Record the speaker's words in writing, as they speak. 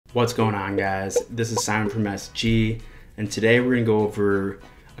What's going on, guys? This is Simon from SG, and today we're going to go over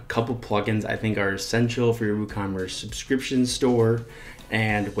a couple plugins I think are essential for your WooCommerce subscription store.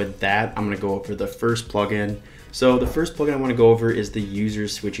 And with that, I'm going to go over the first plugin. So the first plugin I want to go over is the user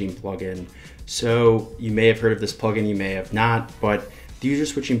switching plugin. So you may have heard of this plugin, you may have not, but the user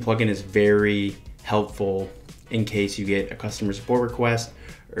switching plugin is very helpful in case you get a customer support request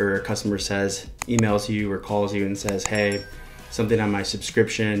or a customer emails you or calls you and says, hey, something on my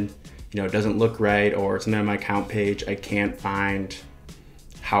subscription, doesn't look right, or something on my account page, I can't find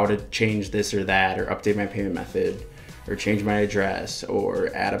how to change this or that, or update my payment method, or change my address,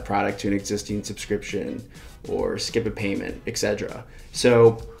 or add a product to an existing subscription, or skip a payment, etc.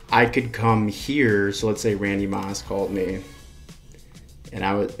 So I could come here. So let's say Randy Moss called me,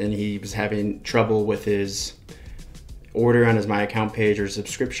 and he was having trouble with his order on his My Account page or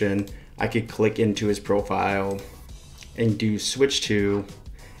subscription. I could click into his profile and do switch to,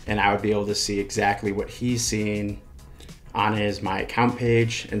 and I would be able to see exactly what he's seeing on his My Account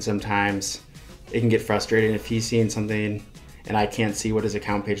page. And sometimes it can get frustrating if he's seeing something and I can't see what his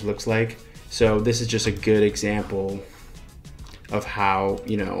account page looks like. So this is just a good example of how,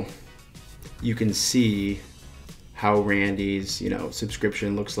 you can see how Randy's,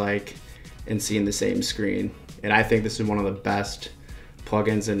 subscription looks like and seeing the same screen. And I think this is one of the best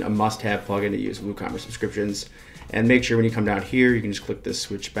plugins and a must-have plugin to use with WooCommerce Subscriptions. And make sure when you come down here, you can just click this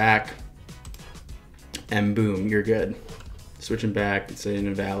switch back, and boom, you're good. Switching back, it's saying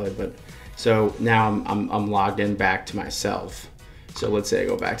invalid, but so now I'm logged in back to myself. So let's say I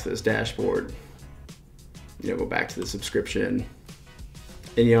go back to this dashboard, go back to the subscription,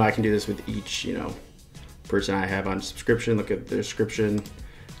 and I can do this with each person I have on subscription. Look at their description,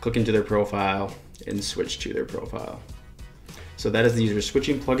 click into their profile, and switch to their profile. So that is the user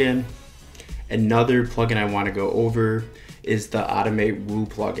switching plugin. Another plugin I want to go over is the AutomateWoo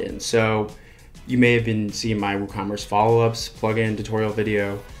plugin. So you may have been seeing my WooCommerce follow-ups plugin tutorial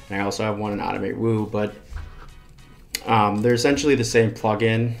video, and I also have one in AutomateWoo, but they're essentially the same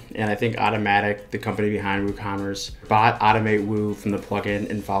plugin. And I think Automatic, the company behind WooCommerce, bought AutomateWoo from the plugin,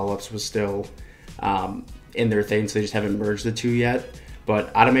 and follow-ups was still in their thing, so they just haven't merged the two yet.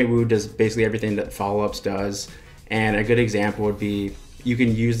 But AutomateWoo does basically everything that follow-ups does. And a good example would be, you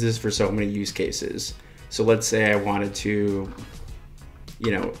can use this for so many use cases. So let's say I wanted to,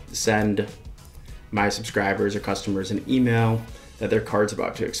 send my subscribers or customers an email that their card's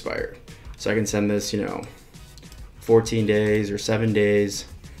about to expire. So I can send this, 14 days or 7 days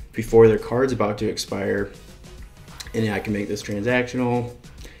before their card's about to expire. And I can make this transactional,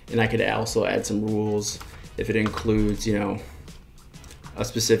 and I could also add some rules if it includes, a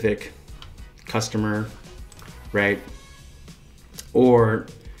specific customer, right? Or,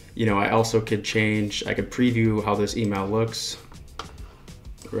 I also could I could preview how this email looks,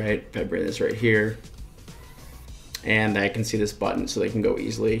 right? If I bring this right here, and I can see this button so they can go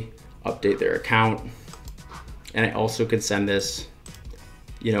easily update their account. And I also could send this,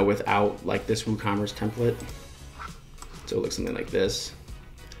 without like this WooCommerce template. So it looks something like this,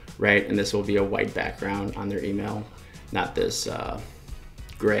 right? And this will be a white background on their email, not this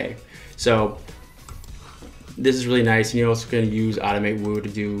gray. So this is really nice. And you're also going to use AutomateWoo to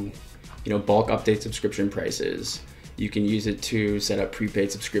do, bulk update subscription prices. You can use it to set up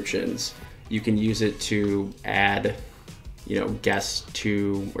prepaid subscriptions. You can use it to add, guests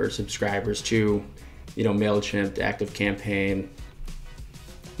to or subscribers to, MailChimp, ActiveCampaign,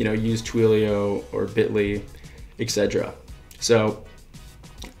 use Twilio or Bitly, etc. So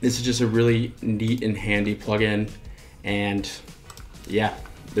this is just a really neat and handy plugin. And yeah,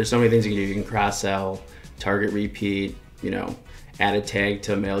 there's so many things you can do. You can cross-sell, target repeat, add a tag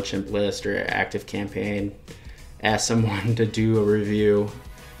to a MailChimp list or ActiveCampaign, ask someone to do a review.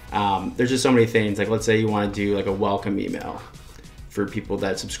 There's just so many things. Like let's say you want to do like a welcome email for people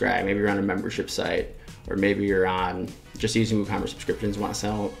that subscribe. Maybe you're on a membership site, or maybe you're on just using WooCommerce Subscriptions, want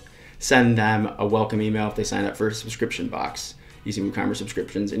to send them a welcome email if they sign up for a subscription box using WooCommerce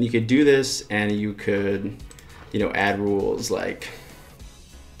Subscriptions. And you could do this, and you could, add rules like,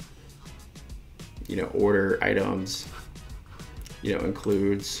 order items,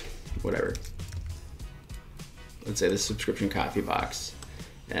 includes whatever. Let's say this subscription coffee box,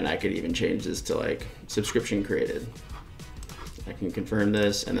 and I could even change this to like subscription created. I can confirm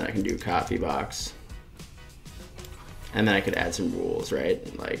this, and then I can do coffee box, and then I could add some rules,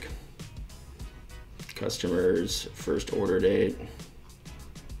 right? Like customers first order date,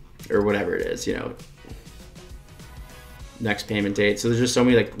 or whatever it is, next payment date. So there's just so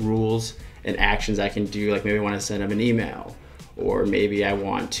many like rules and actions I can do. Like maybe I want to send them an email, or maybe I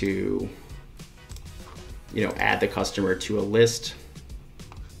want to, add the customer to a list,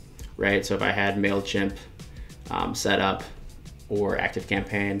 right? So if I had MailChimp set up or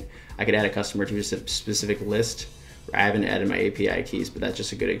ActiveCampaign, I could add a customer to a specific list where I haven't added my API keys, but that's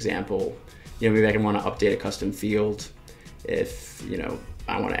just a good example. Maybe I can want to update a custom field if,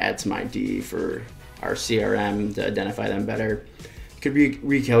 I want to add some ID for our CRM to identify them better. Could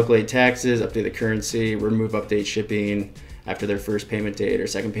recalculate taxes, update the currency, remove update shipping after their first payment date or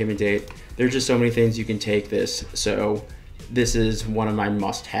second payment date. There's just so many things you can take this. So this is one of my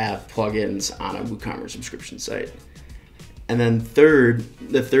must-have plugins on a WooCommerce subscription site. And then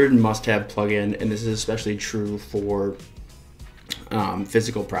the third must-have plugin, and this is especially true for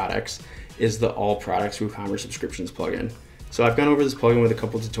physical products, is the All Products WooCommerce Subscriptions plugin. So I've gone over this plugin with a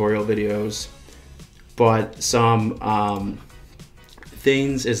couple tutorial videos, but some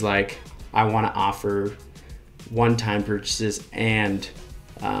things is like I want to offer one-time purchases and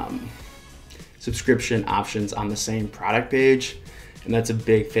subscription options on the same product page, and that's a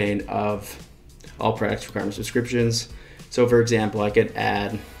big thing of All Products WooCommerce Subscriptions. So for example, I could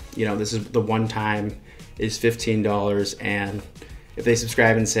add, this is the one time is $15, and if they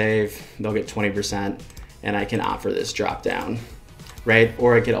subscribe and save, they'll get 20%, and I can offer this drop down, right?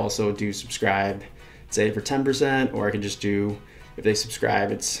 Or I could also do subscribe, save for 10%, or I could just do, if they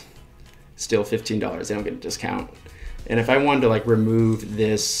subscribe, it's still $15, they don't get a discount. And if I wanted to like remove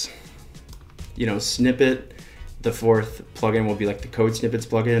this, snippet, the fourth plugin will be like the code snippets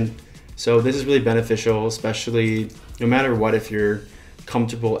plugin. So this is really beneficial, especially no matter what, if you're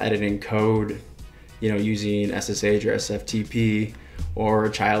comfortable editing code, using SSH or SFTP or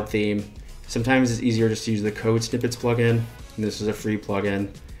a child theme. Sometimes it's easier just to use the code snippets plugin, and this is a free plugin.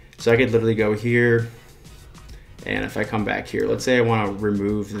 So I could literally go here, and if I come back here, let's say I want to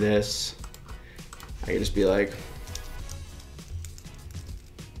remove this, I could just be like,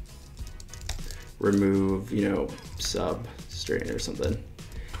 remove, substrate or something.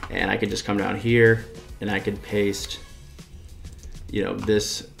 And I could just come down here and I could paste,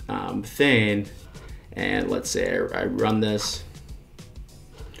 this thing, and let's say I run this,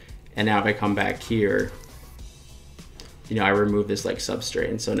 and now if I come back here, I remove this like substrate,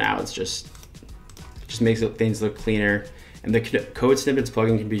 and so now it's just makes things look cleaner. And the code snippets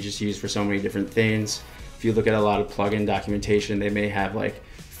plugin can be just used for so many different things. If you look at a lot of plugin documentation, they may have like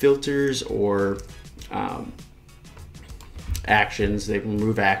filters or actions. They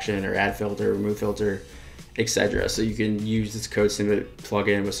remove action or add filter, remove filter, etc. So you can use this code snippet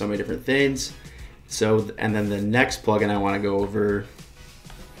plugin with so many different things. So, and then the next plugin I want to go over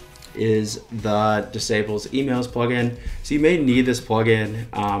is the disables emails plugin. So you may need this plugin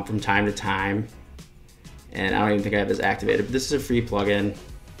from time to time, and I don't even think I have this activated, but this is a free plugin,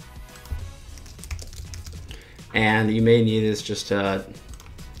 and you may need this just to,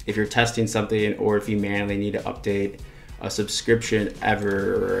 if you're testing something, or if you manually need to update a subscription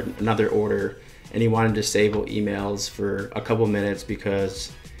ever or another order, and you want to disable emails for a couple minutes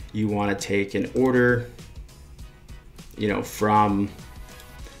because you want to take an order, from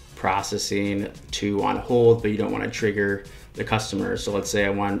processing to on hold, but you don't want to trigger the customer. So let's say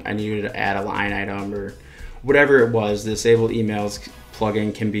I needed to add a line item or whatever it was. The disable emails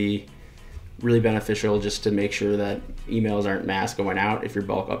plugin can be really beneficial just to make sure that emails aren't mass going out if you're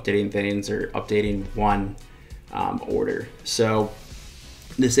bulk updating things or updating one order. So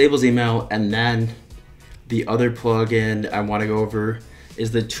disables email. And then the other plugin I want to go over is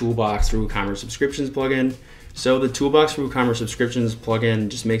the Toolbox for WooCommerce Subscriptions plugin. So the Toolbox for WooCommerce Subscriptions plugin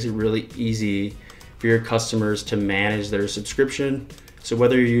just makes it really easy for your customers to manage their subscription. So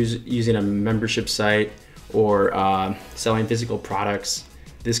whether you're using a membership site or selling physical products,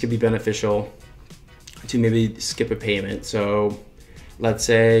 this could be beneficial to maybe skip a payment. So let's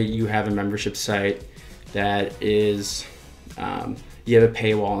say you have a membership site that is, you have a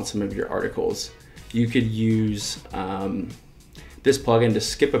paywall on some of your articles. You could use this plugin to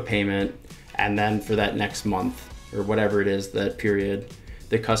skip a payment, and then for that next month or whatever it is, that period,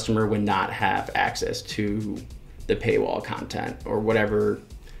 the customer would not have access to the paywall content, or whatever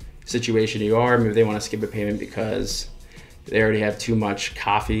situation you are. Maybe they want to skip a payment because they already have too much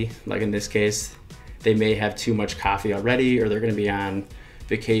coffee. Like in this case, they may have too much coffee already, or they're going to be on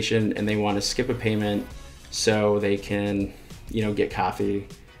vacation and they want to skip a payment so they can, get coffee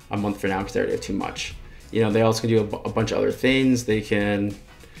a month from now because they already have too much. They also can do a bunch of other things. They can,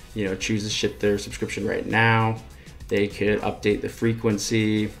 choose to ship their subscription right now. They could update the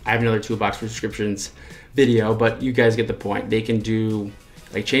frequency. I have another Toolbox for subscriptions video, but you guys get the point. They can do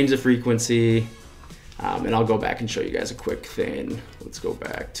like change the frequency, and I'll go back and show you guys a quick thing. Let's go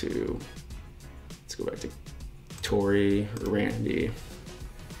back to Tori or Randy.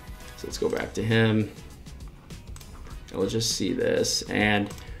 So let's go back to him. And we'll just see this. And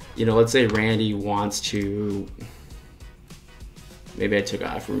you know, let's say Randy wants to, maybe I took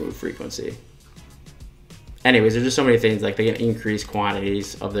off remove frequency. Anyways, there's just so many things, like they can increase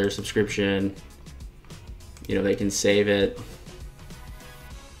quantities of their subscription. You know, they can save it,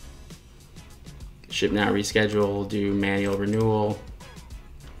 ship now, reschedule, do manual renewal.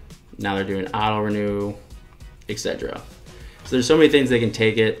 Now they're doing auto renew, etc. So there's so many things they can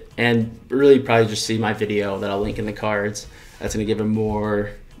take it, and really probably just see my video that I'll link in the cards. That's going to give a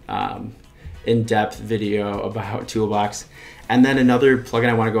more in-depth video about Toolbox. And then another plugin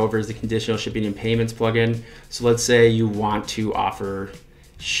I want to go over is the conditional shipping and payments plugin. So let's say you want to offer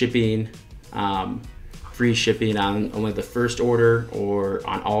shipping, free shipping on only the first order, or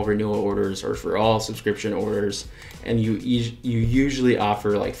on all renewal orders, or for all subscription orders. And you usually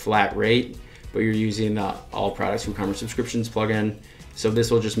offer like flat rate, but you're using the All Products WooCommerce Subscriptions plugin. So this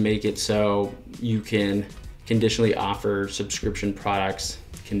will just make it so you can conditionally offer subscription products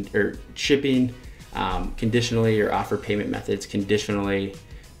or shipping conditionally, or offer payment methods conditionally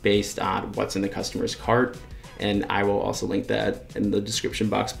based on what's in the customer's cart. And I will also link that in the description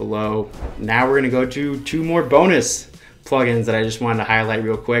box below. Now we're gonna go to 2 more bonus plugins that I just wanted to highlight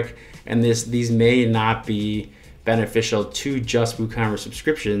real quick. And these may not be beneficial to just WooCommerce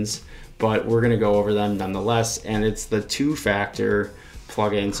Subscriptions, but we're gonna go over them nonetheless. And it's the 2-factor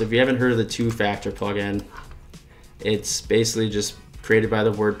plugin. So if you haven't heard of the 2-factor plugin, it's basically just created by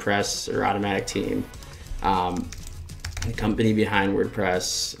the WordPress or Automatic team. The company behind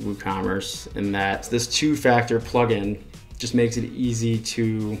WordPress, WooCommerce, and that this 2-factor plugin just makes it easy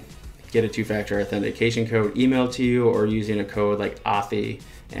to get a 2-factor authentication code emailed to you, or using a code like Authy.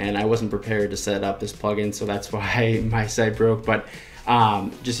 And I wasn't prepared to set up this plugin, so that's why my site broke. But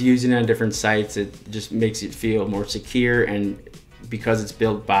just using it on different sites, it just makes it feel more secure. And because it's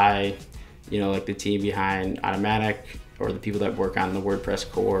built by, you know, like the team behind Automatic, or the people that work on the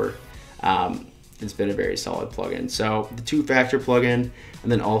WordPress core, it's been a very solid plugin. So the 2-factor plugin,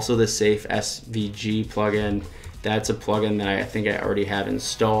 and then also the Safe SVG plugin. That's a plugin that I think I already have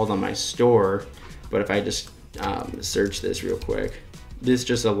installed on my store. But if I just search this real quick, this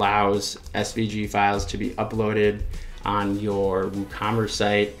just allows SVG files to be uploaded on your WooCommerce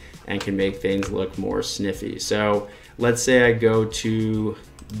site and can make things look more sniffy. So let's say I go to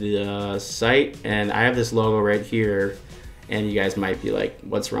the site and I have this logo right here, and you guys might be like,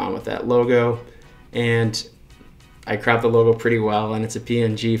 what's wrong with that logo? And I cropped the logo pretty well, and it's a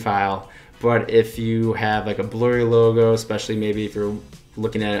PNG file. But if you have like a blurry logo, especially maybe if you're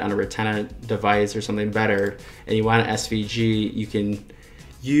looking at it on a Retina device or something better, and you want an SVG, you can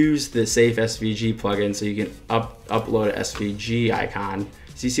use the Safe SVG plugin. So you can upload an SVG icon.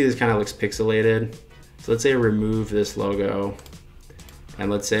 So you see this kind of looks pixelated. So let's say I remove this logo,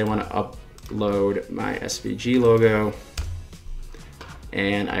 and let's say I want to upload my SVG logo,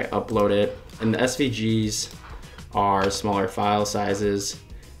 and I upload it. And the SVGs are smaller file sizes.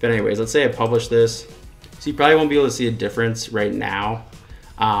 But anyways, let's say I publish this. So you probably won't be able to see a difference right now,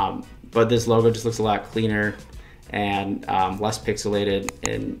 but this logo just looks a lot cleaner and less pixelated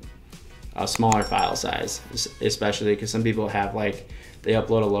in a smaller file size, especially because some people have like, they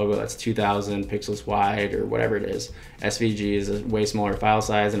upload a logo that's 2000 pixels wide or whatever it is. SVG is a way smaller file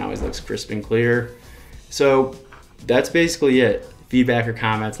size and always looks crisp and clear. So that's basically it. Feedback or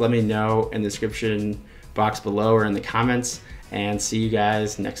comments, let me know in the description box below or in the comments, and see you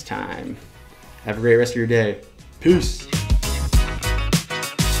guys next time. Have a great rest of your day. Peace.